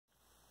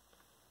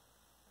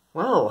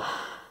Well,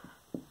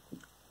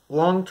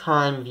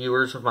 long-time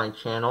viewers of my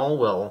channel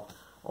will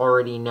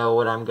already know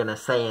what I'm gonna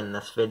say in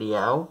this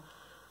video,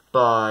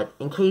 but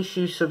in case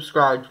you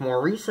subscribed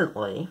more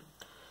recently,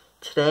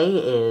 today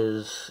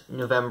is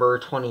November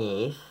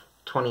 28th,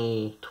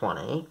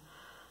 2020,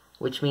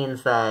 which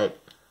means that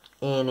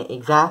in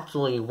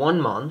exactly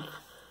 1 month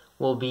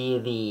will be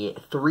the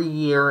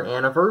 3-year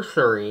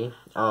anniversary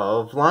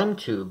of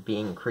LimeTube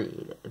being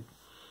created.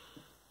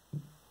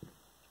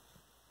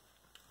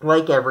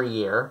 Like every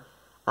year,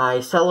 I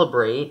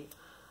celebrate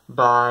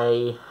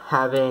by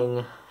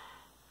having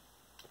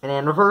an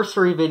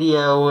anniversary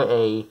video,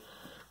 a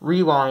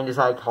rewind as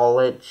I call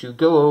it, to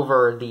go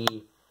over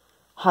the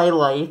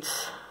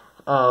highlights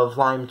of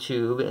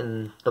LimeTube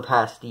in the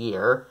past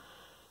year.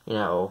 You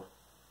know,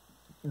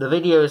 the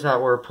videos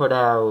that were put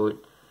out,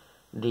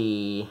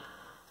 the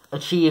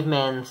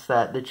achievements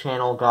that the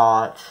channel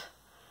got,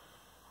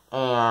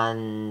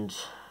 and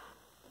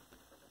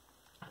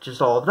just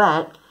all of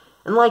that.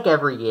 And like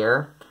every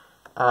year,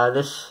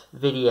 this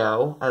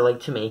video, I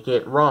like to make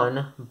it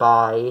run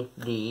by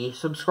the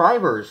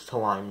subscribers to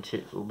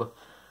LimeTube.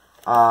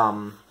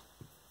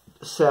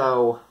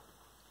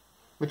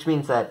 Which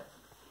means that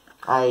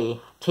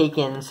I take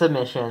in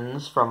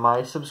submissions from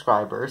my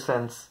subscribers,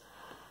 since,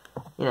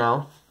 you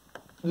know,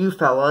 you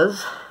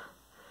fellas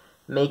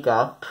make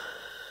up,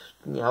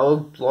 you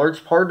know, a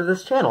large part of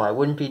this channel. I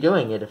wouldn't be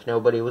doing it if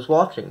nobody was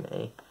watching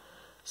me.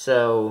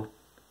 So,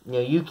 you know,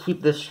 you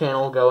keep this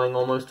channel going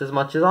almost as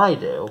much as I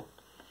do.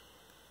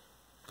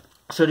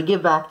 So to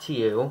give back to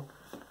you,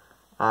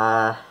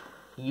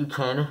 you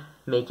can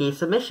make a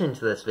submission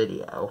to this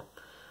video.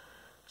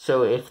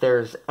 So if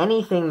there's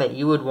anything that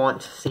you would want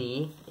to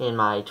see in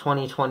my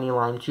 2020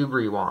 LimeTube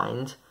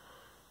Rewind,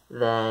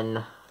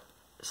 then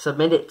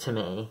submit it to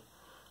me.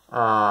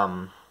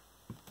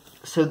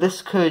 So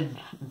this could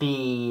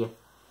be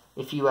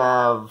if you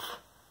have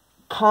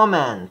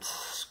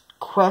comments,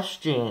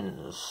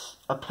 questions,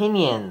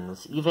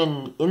 opinions,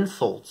 even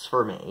insults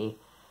for me,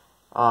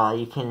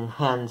 you can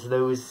hand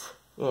those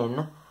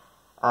in.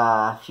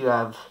 If you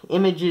have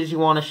images you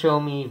want to show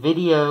me,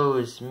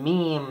 videos,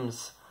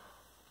 memes,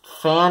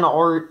 fan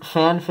art,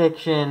 fan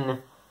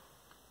fiction,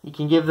 you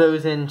can give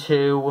those in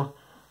too.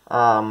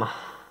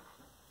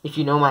 If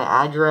you know my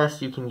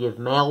address, you can give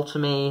mail to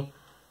me.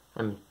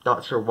 I'm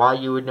not sure why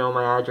you would know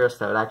my address.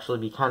 That would actually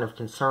be kind of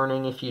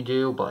concerning if you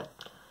do, but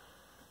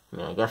I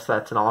mean, I guess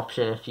that's an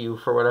option if you,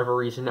 for whatever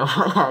reason, know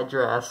my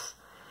address.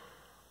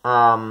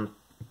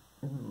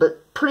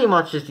 But pretty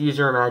much just use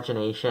your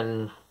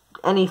imagination.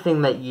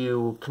 Anything that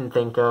you can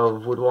think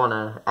of would want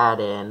to add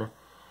in.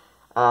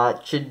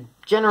 It should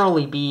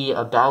generally be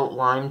about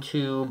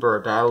LimeTube or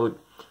about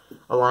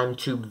a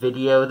LimeTube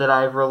video that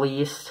I've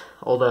released.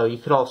 Although you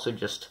could also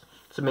just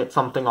submit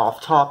something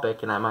off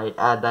topic and I might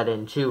add that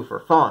in too for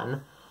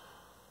fun.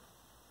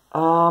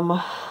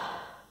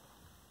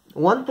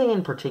 One thing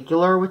in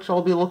particular which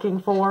I'll be looking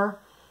for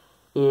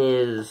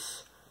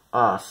is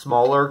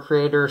smaller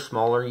creators,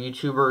 smaller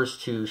YouTubers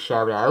to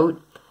shout out.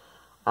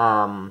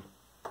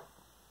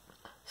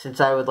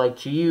 Since I would like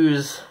to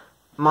use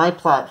my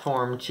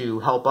platform to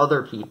help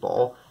other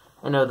people,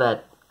 I know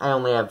that I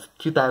only have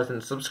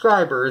 2,000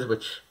 subscribers,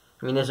 which,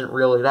 I mean, isn't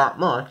really that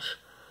much,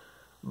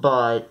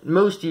 but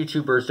most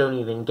YouTubers don't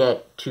even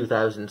get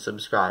 2,000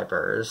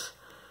 subscribers.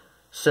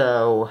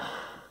 So,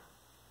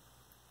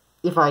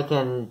 if I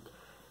can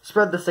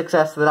spread the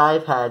success that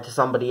I've had to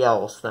somebody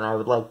else, then I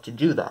would like to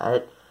do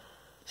that.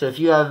 So if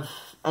you have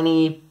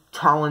any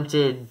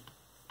talented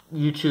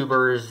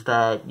YouTubers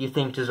that you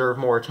think deserve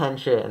more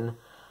attention,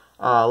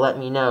 let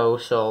me know,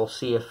 so I'll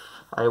see if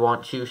I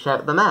want to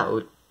shout them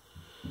out.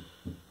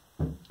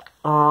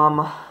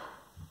 Other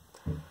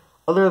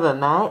than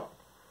that,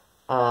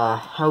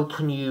 how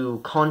can you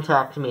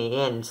contact me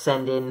and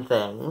send in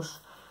things?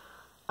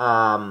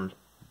 I'm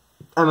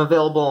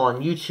available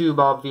on YouTube,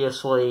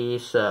 obviously,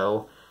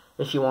 so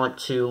if you want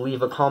to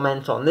leave a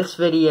comment on this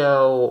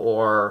video,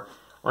 or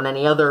on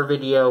any other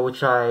video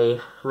which I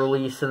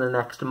release in the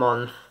next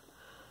month,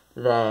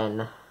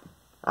 then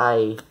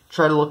I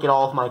try to look at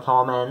all of my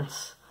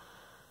comments.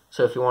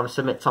 So if you want to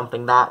submit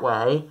something that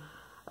way.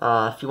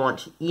 If you want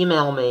to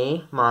email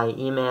me, my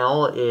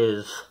email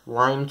is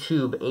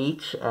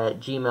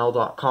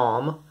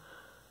limetubeh@gmail.com,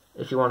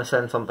 if you want to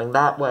send something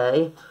that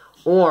way.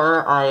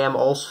 Or I am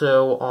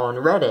also on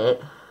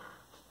Reddit.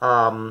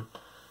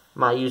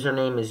 My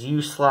username is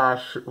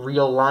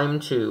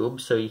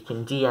u/RealLimeTube, so you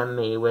can DM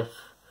me with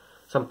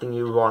something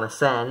you want to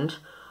send.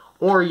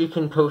 Or you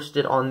can post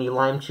it on the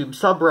LimeTube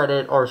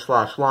subreddit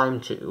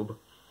r/LimeTube.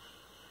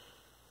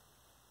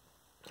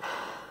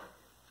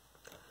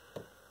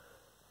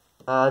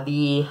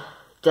 The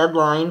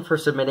deadline for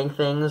submitting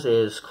things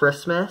is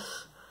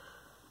Christmas,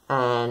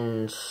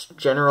 and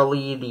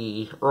generally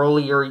the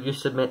earlier you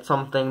submit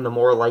something, the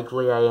more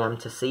likely I am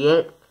to see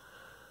it.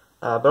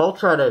 But I'll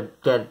try to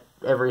get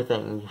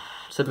everything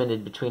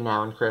submitted between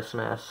now and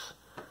Christmas.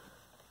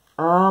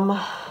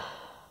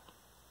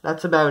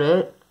 That's about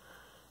it.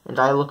 And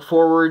I look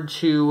forward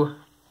to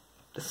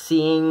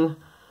seeing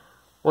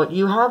what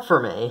you have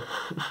for me.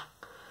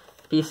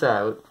 Peace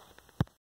out.